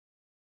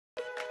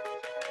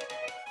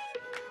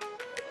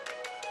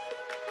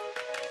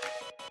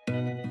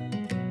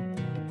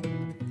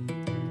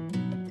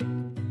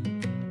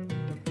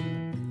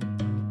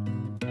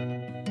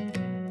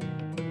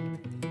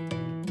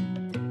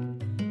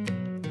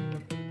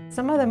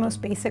Some of the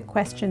most basic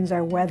questions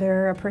are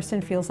whether a person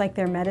feels like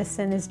their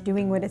medicine is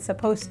doing what it's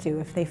supposed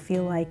to, if they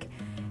feel like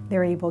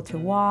they're able to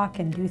walk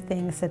and do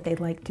things that they'd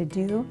like to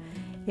do,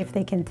 if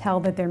they can tell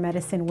that their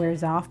medicine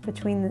wears off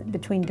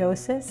between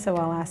doses, so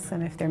I'll ask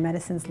them if their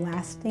medicine's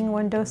lasting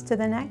one dose to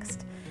the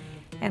next.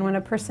 And when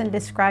a person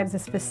describes a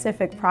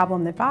specific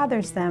problem that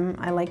bothers them,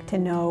 I like to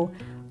know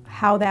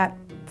how that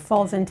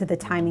falls into the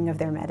timing of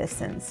their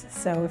medicines.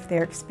 So if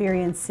they're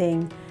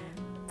experiencing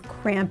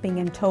cramping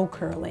and toe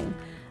curling,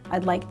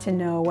 I'd like to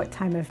know what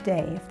time of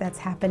day. If that's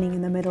happening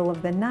in the middle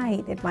of the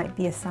night, it might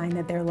be a sign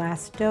that their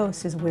last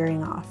dose is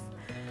wearing off.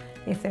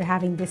 If they're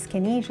having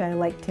dyskinesia, I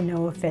like to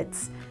know if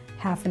it's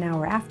half an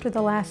hour after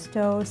the last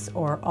dose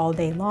or all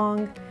day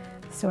long.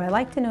 So I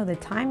like to know the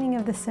timing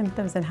of the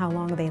symptoms and how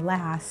long they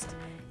last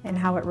and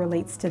how it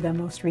relates to the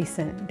most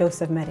recent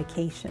dose of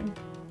medication.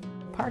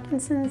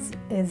 Parkinson's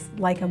is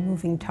like a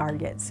moving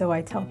target, so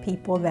I tell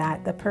people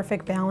that the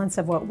perfect balance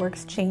of what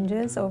works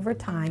changes over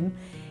time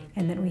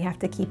and that we have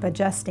to keep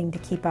adjusting to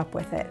keep up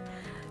with it.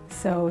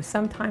 So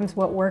sometimes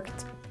what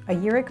worked a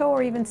year ago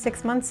or even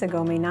 6 months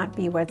ago may not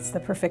be what's the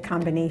perfect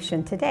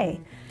combination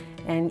today.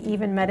 And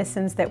even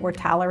medicines that were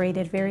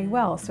tolerated very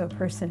well, so a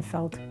person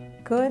felt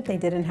good, they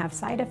didn't have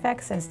side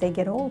effects. As they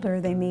get older,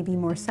 they may be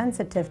more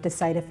sensitive to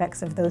side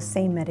effects of those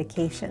same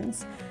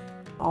medications.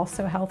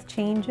 Also, health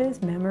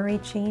changes, memory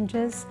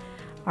changes,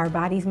 our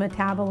body's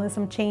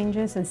metabolism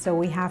changes, and so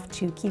we have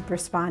to keep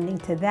responding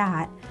to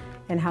that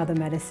and how the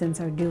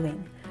medicines are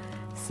doing.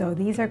 So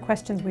these are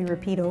questions we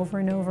repeat over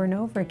and over and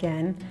over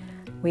again.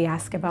 We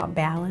ask about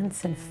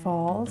balance and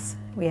falls.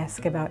 We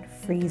ask about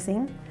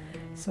freezing.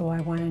 So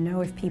I want to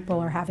know if people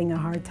are having a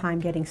hard time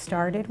getting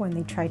started when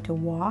they try to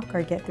walk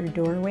or get through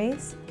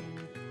doorways.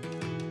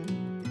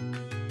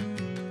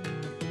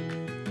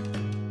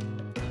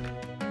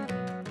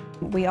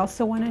 We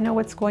also want to know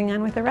what's going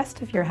on with the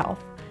rest of your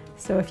health.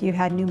 So if you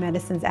had new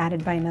medicines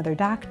added by another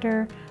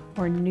doctor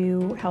or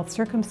new health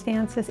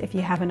circumstances, if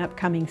you have an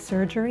upcoming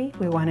surgery,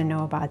 we want to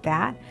know about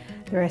that.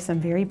 There are some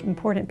very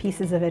important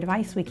pieces of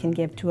advice we can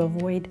give to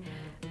avoid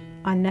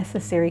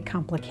unnecessary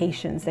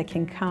complications that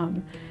can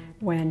come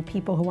when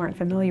people who aren't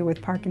familiar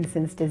with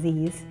Parkinson's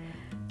disease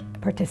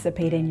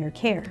participate in your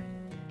care.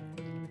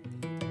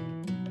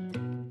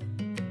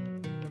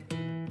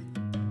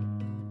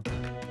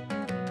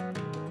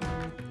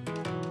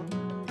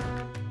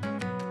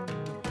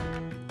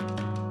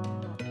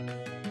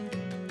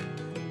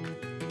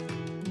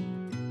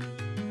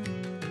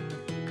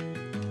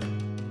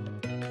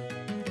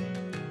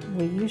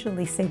 We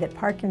usually say that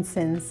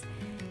Parkinson's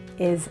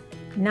is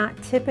not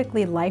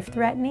typically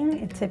life-threatening.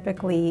 It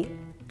typically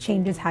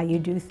changes how you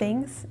do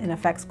things and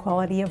affects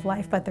quality of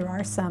life, but there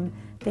are some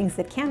things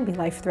that can be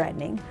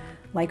life-threatening,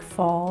 like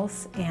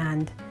falls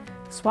and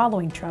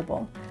swallowing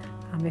trouble.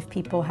 If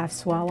people have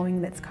swallowing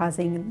that's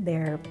causing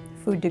their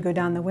food to go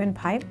down the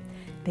windpipe,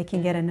 they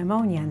can get a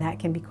pneumonia, and that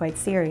can be quite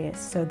serious.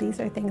 So these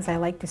are things I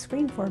like to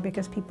screen for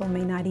because people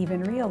may not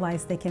even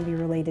realize they can be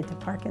related to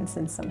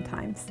Parkinson's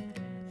sometimes.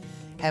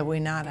 Had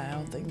we not, I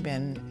don't think,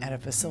 been at a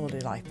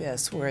facility like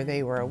this where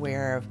they were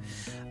aware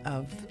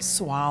of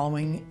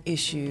swallowing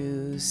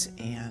issues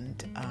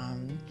and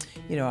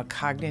a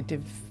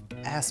cognitive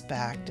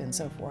aspect and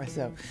so forth.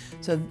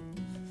 So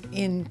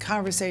in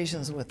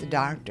conversations with the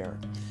doctor,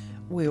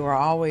 we were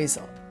always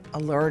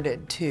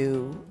alerted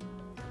to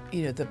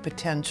the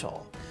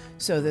potential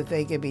so that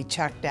they could be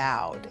checked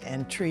out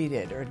and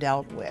treated or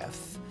dealt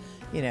with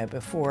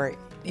before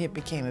it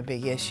became a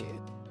big issue.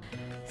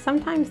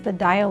 Sometimes the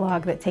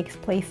dialogue that takes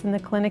place in the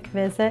clinic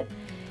visit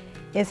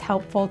is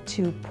helpful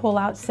to pull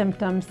out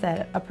symptoms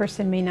that a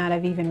person may not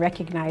have even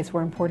recognized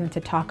were important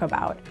to talk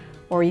about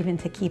or even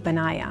to keep an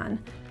eye on.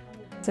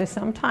 So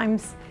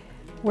sometimes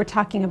we're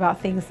talking about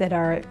things that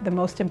are the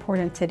most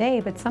important today,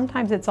 but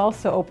sometimes it's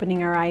also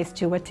opening our eyes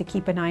to what to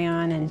keep an eye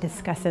on and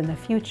discuss in the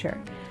future.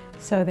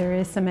 So there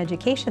is some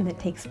education that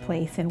takes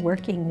place in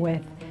working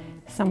with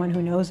someone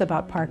who knows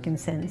about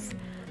Parkinson's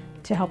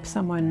to help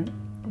someone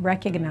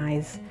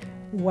recognize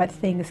what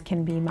things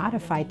can be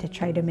modified to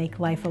try to make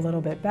life a little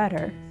bit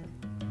better.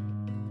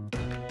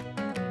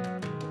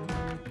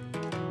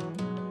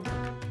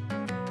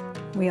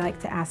 We like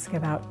to ask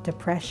about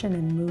depression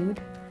and mood.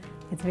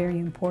 It's very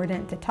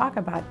important to talk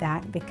about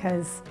that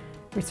because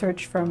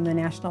research from the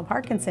National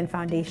Parkinson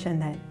Foundation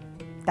that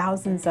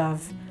thousands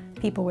of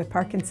people with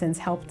Parkinson's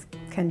helped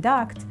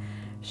conduct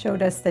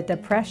showed us that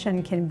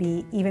depression can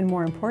be even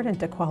more important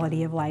to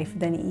quality of life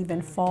than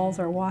even falls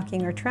or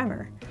walking or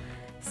tremor.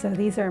 So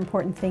these are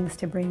important things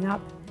to bring up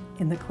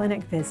in the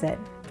clinic visit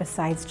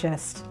besides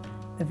just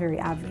the very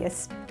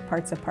obvious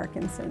parts of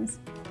Parkinson's.